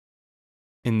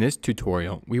In this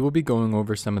tutorial, we will be going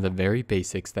over some of the very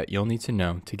basics that you'll need to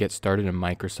know to get started in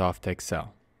Microsoft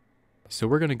Excel. So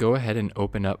we're going to go ahead and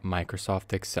open up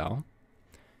Microsoft Excel.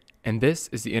 And this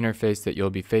is the interface that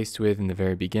you'll be faced with in the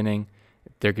very beginning.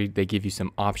 They give you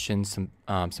some options, some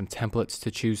templates to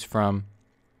choose from.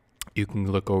 You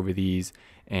can look over these,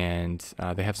 and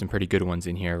they have some pretty good ones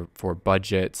in here for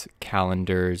budgets,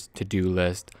 calendars, to-do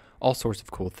list, all sorts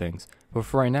of cool things. But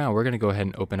for right now, we're going to go ahead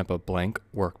and open up a blank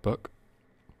workbook.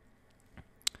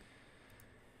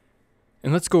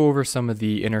 And let's go over some of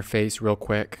the interface real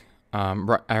quick.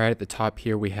 Right at the top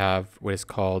here, we have what is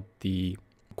called the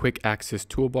Quick Access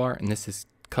Toolbar, and this is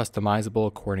customizable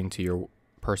according to your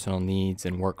personal needs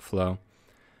and workflow.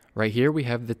 Right here, we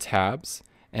have the tabs,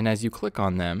 and as you click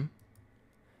on them,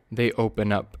 they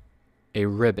open up a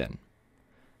ribbon.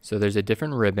 So there's a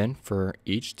different ribbon for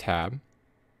each tab.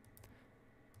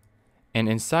 And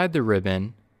inside the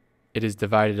ribbon, it is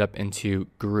divided up into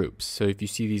groups. So if you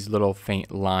see these little faint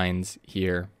lines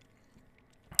here,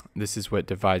 this is what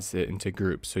divides it into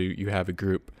groups. So you have a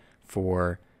group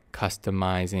for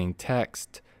customizing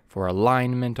text, for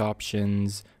alignment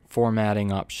options,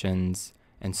 formatting options,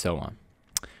 and so on.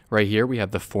 Right here we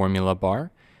have the formula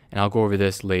bar, and I'll go over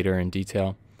this later in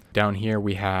detail. Down here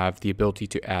we have the ability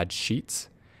to add sheets.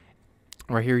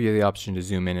 Right here you have the option to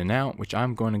zoom in and out, which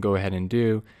I'm going to go ahead and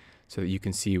do so that you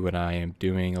can see what I am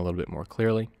doing a little bit more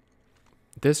clearly.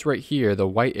 This right here, the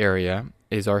white area,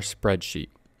 is our spreadsheet.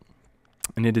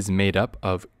 And it is made up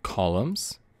of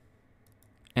columns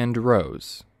and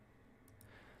rows.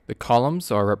 The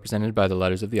columns are represented by the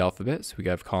letters of the alphabet. So we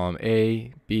have column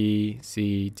A, B,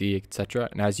 C, D, etc.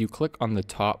 And as you click on the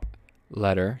top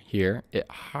letter here, it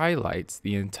highlights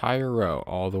the entire row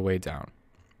all the way down.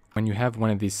 When you have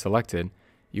one of these selected,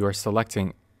 you are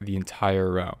selecting the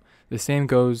entire row. The same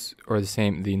goes,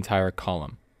 the entire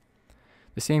column.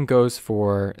 The same goes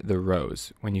for the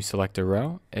rows. When you select a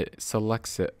row, it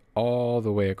selects it all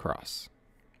the way across.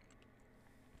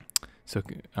 So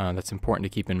that's important to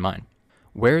keep in mind.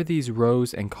 Where these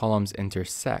rows and columns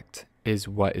intersect is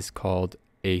what is called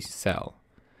a cell.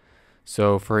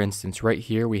 So for instance, right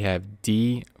here we have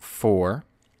D4,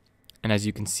 and as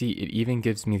you can see, it even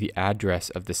gives me the address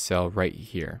of the cell right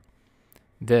here.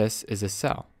 This is a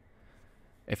cell.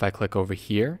 If I click over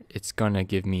here, it's going to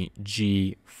give me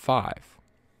G5.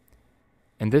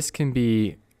 And this can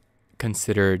be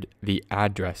considered the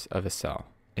address of a cell,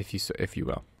 if you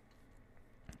will.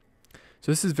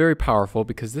 So this is very powerful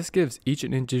because this gives each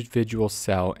individual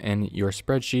cell in your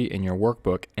spreadsheet, in your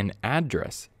workbook, an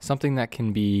address, something that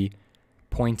can be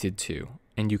pointed to.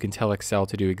 And you can tell Excel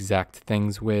to do exact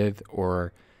things with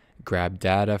or grab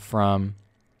data from.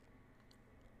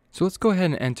 So let's go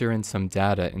ahead and enter in some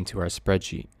data into our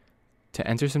spreadsheet. To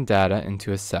enter some data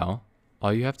into a cell,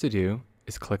 all you have to do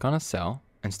is click on a cell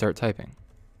and start typing.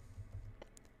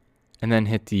 And then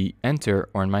hit the enter,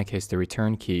 or in my case, the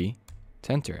return key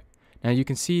to enter it. Now you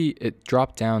can see it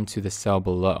dropped down to the cell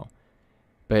below.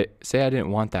 But say I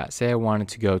didn't want that. Say I wanted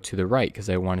to go to the right because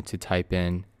I wanted to type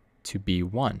in to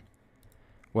B1.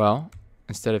 Well,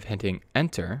 instead of hitting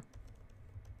enter,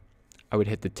 I would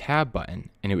hit the tab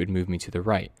button and it would move me to the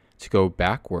right. To go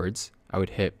backwards, I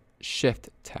would hit Shift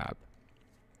Tab.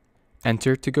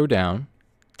 Enter to go down,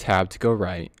 Tab to go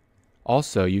right.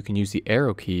 Also, you can use the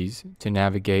arrow keys to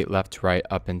navigate left to right,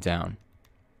 up and down.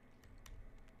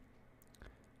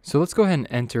 So let's go ahead and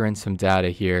enter in some data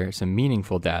here, some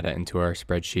meaningful data into our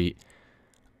spreadsheet.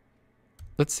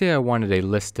 Let's say I wanted a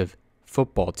list of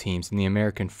football teams in the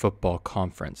American Football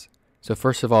Conference. So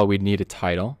first of all, we'd need a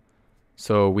title.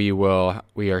 So we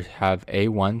have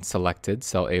A1 selected,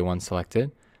 cell A1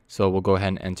 selected. So we'll go ahead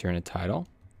and enter in a title.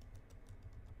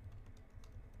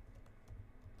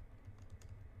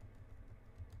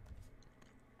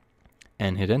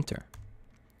 And hit enter.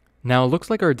 Now it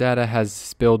looks like our data has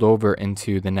spilled over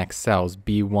into the next cells,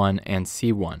 B1 and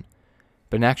C1.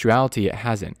 But in actuality, it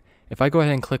hasn't. If I go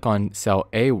ahead and click on cell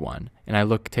A1 and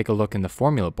I take a look in the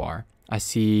formula bar, I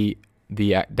see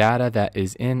the data that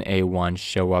is in A1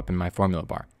 show up in my formula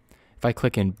bar. If I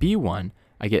click in B1,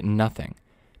 I get nothing.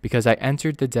 Because I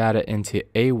entered the data into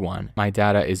A1, my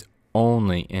data is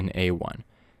only in A1.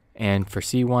 And for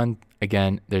C1,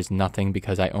 again, there's nothing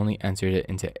because I only entered it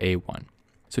into A1.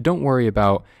 So don't worry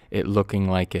about it looking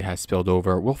like it has spilled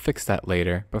over. We'll fix that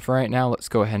later. But for right now, let's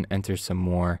go ahead and enter some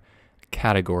more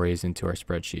categories into our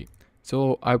spreadsheet.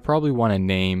 So I probably want a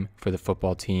name for the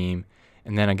football team.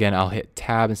 And then again, I'll hit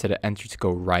tab instead of enter to go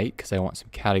right because I want some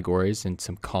categories and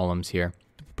some columns here.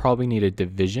 Probably need a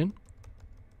division,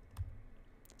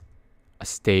 a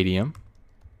stadium,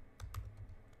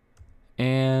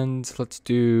 and let's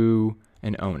do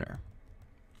an owner.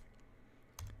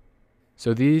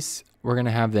 So these, we're going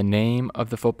to have the name of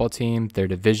the football team, their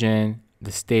division,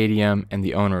 the stadium, and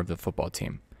the owner of the football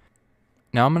team.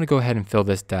 Now I'm going to go ahead and fill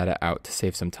this data out to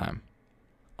save some time.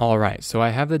 All right, so I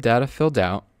have the data filled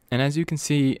out, and as you can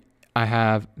see, I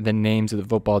have the names of the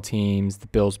football teams: the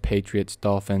Bills, Patriots,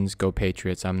 Dolphins, go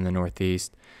Patriots, I'm in the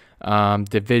Northeast,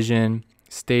 division,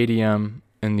 stadium,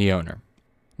 and the owner.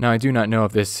 Now I do not know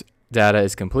if this data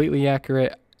is completely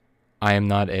accurate. I am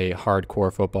not a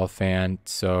hardcore football fan,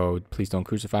 so please don't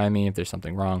crucify me if there's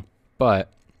something wrong.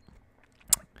 But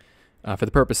for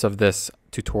the purpose of this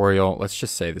tutorial, let's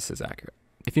just say this is accurate.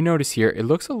 If you notice here, it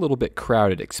looks a little bit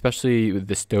crowded, especially with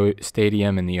the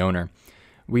stadium and the owner.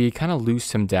 We kind of lose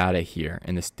some data here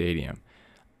in the stadium.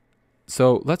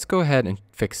 So let's go ahead and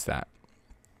fix that.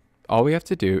 All we have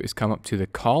to do is come up to the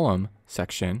column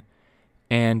section,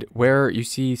 and where you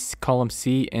see column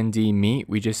C and D meet,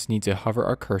 we just need to hover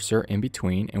our cursor in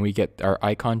between, and we get our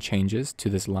icon changes to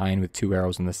this line with 2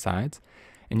 arrows on the sides.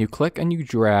 And you click and you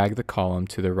drag the column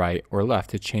to the right or left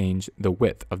to change the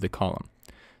width of the column.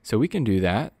 So we can do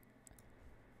that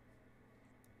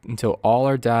until all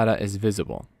our data is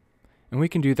visible. And we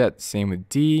can do that same with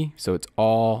D, so it's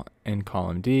all in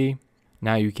column D.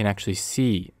 Now you can actually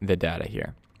see the data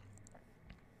here.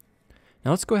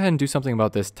 Now let's go ahead and do something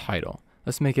about this title.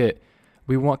 Let's make it,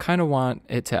 kind of want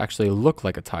it to actually look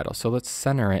like a title. So let's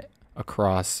center it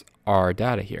across our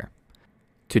data here.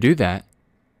 To do that,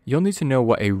 you'll need to know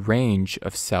what a range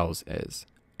of cells is.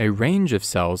 A range of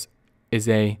cells is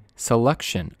a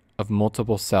selection of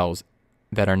multiple cells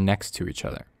that are next to each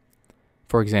other.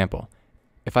 For example,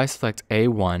 if I select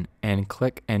A1 and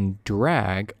click and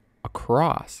drag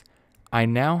across, I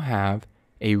now have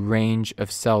a range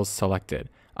of cells selected.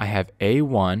 I have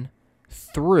A1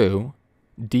 through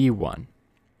D1.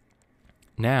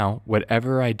 Now,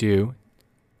 whatever I do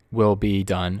will be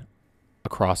done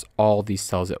across all these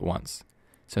cells at once.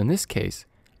 So in this case,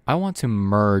 I want to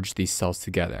merge these cells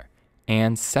together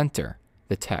and center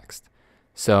the text.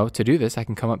 So to do this, I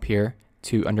can come up here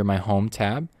to under my Home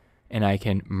tab, and I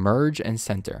can merge and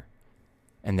center.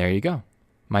 And there you go.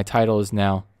 My title is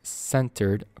now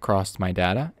centered across my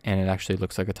data, and it actually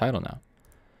looks like a title now.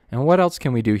 And what else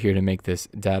can we do here to make this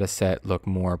data set look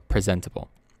more presentable?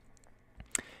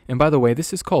 And by the way,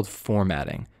 this is called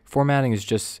formatting. Formatting is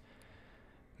just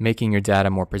making your data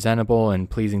more presentable and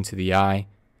pleasing to the eye,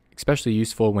 especially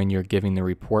useful when you're giving the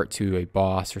report to a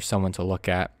boss or someone to look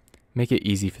at. Make it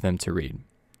easy for them to read.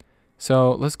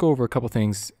 So let's go over a couple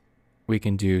things we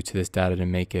can do to this data to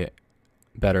make it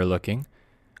better looking.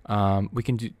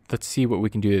 Let's see what we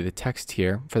can do to the text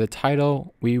here. For the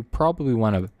title, we probably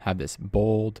want to have this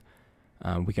bold.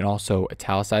 We can also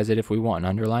italicize it if we want and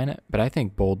underline it, but I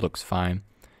think bold looks fine.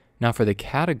 Now for the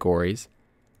categories,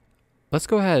 let's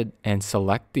go ahead and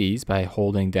select these by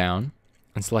holding down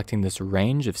and selecting this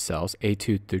range of cells,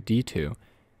 A2 through D2,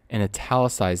 and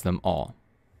italicize them all.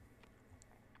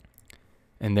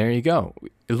 And there you go.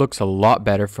 It looks a lot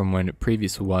better from when it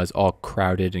previously was all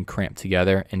crowded and cramped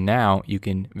together. And now you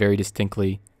can very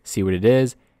distinctly see what it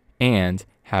is and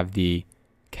have the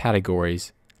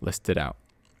categories listed out.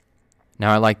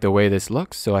 Now I like the way this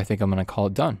looks, so I think I'm going to call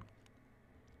it done.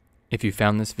 If you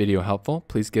found this video helpful,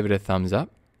 please give it a thumbs up.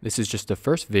 This is just the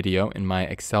first video in my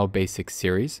Excel Basics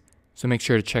series, so make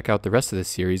sure to check out the rest of the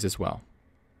series as well.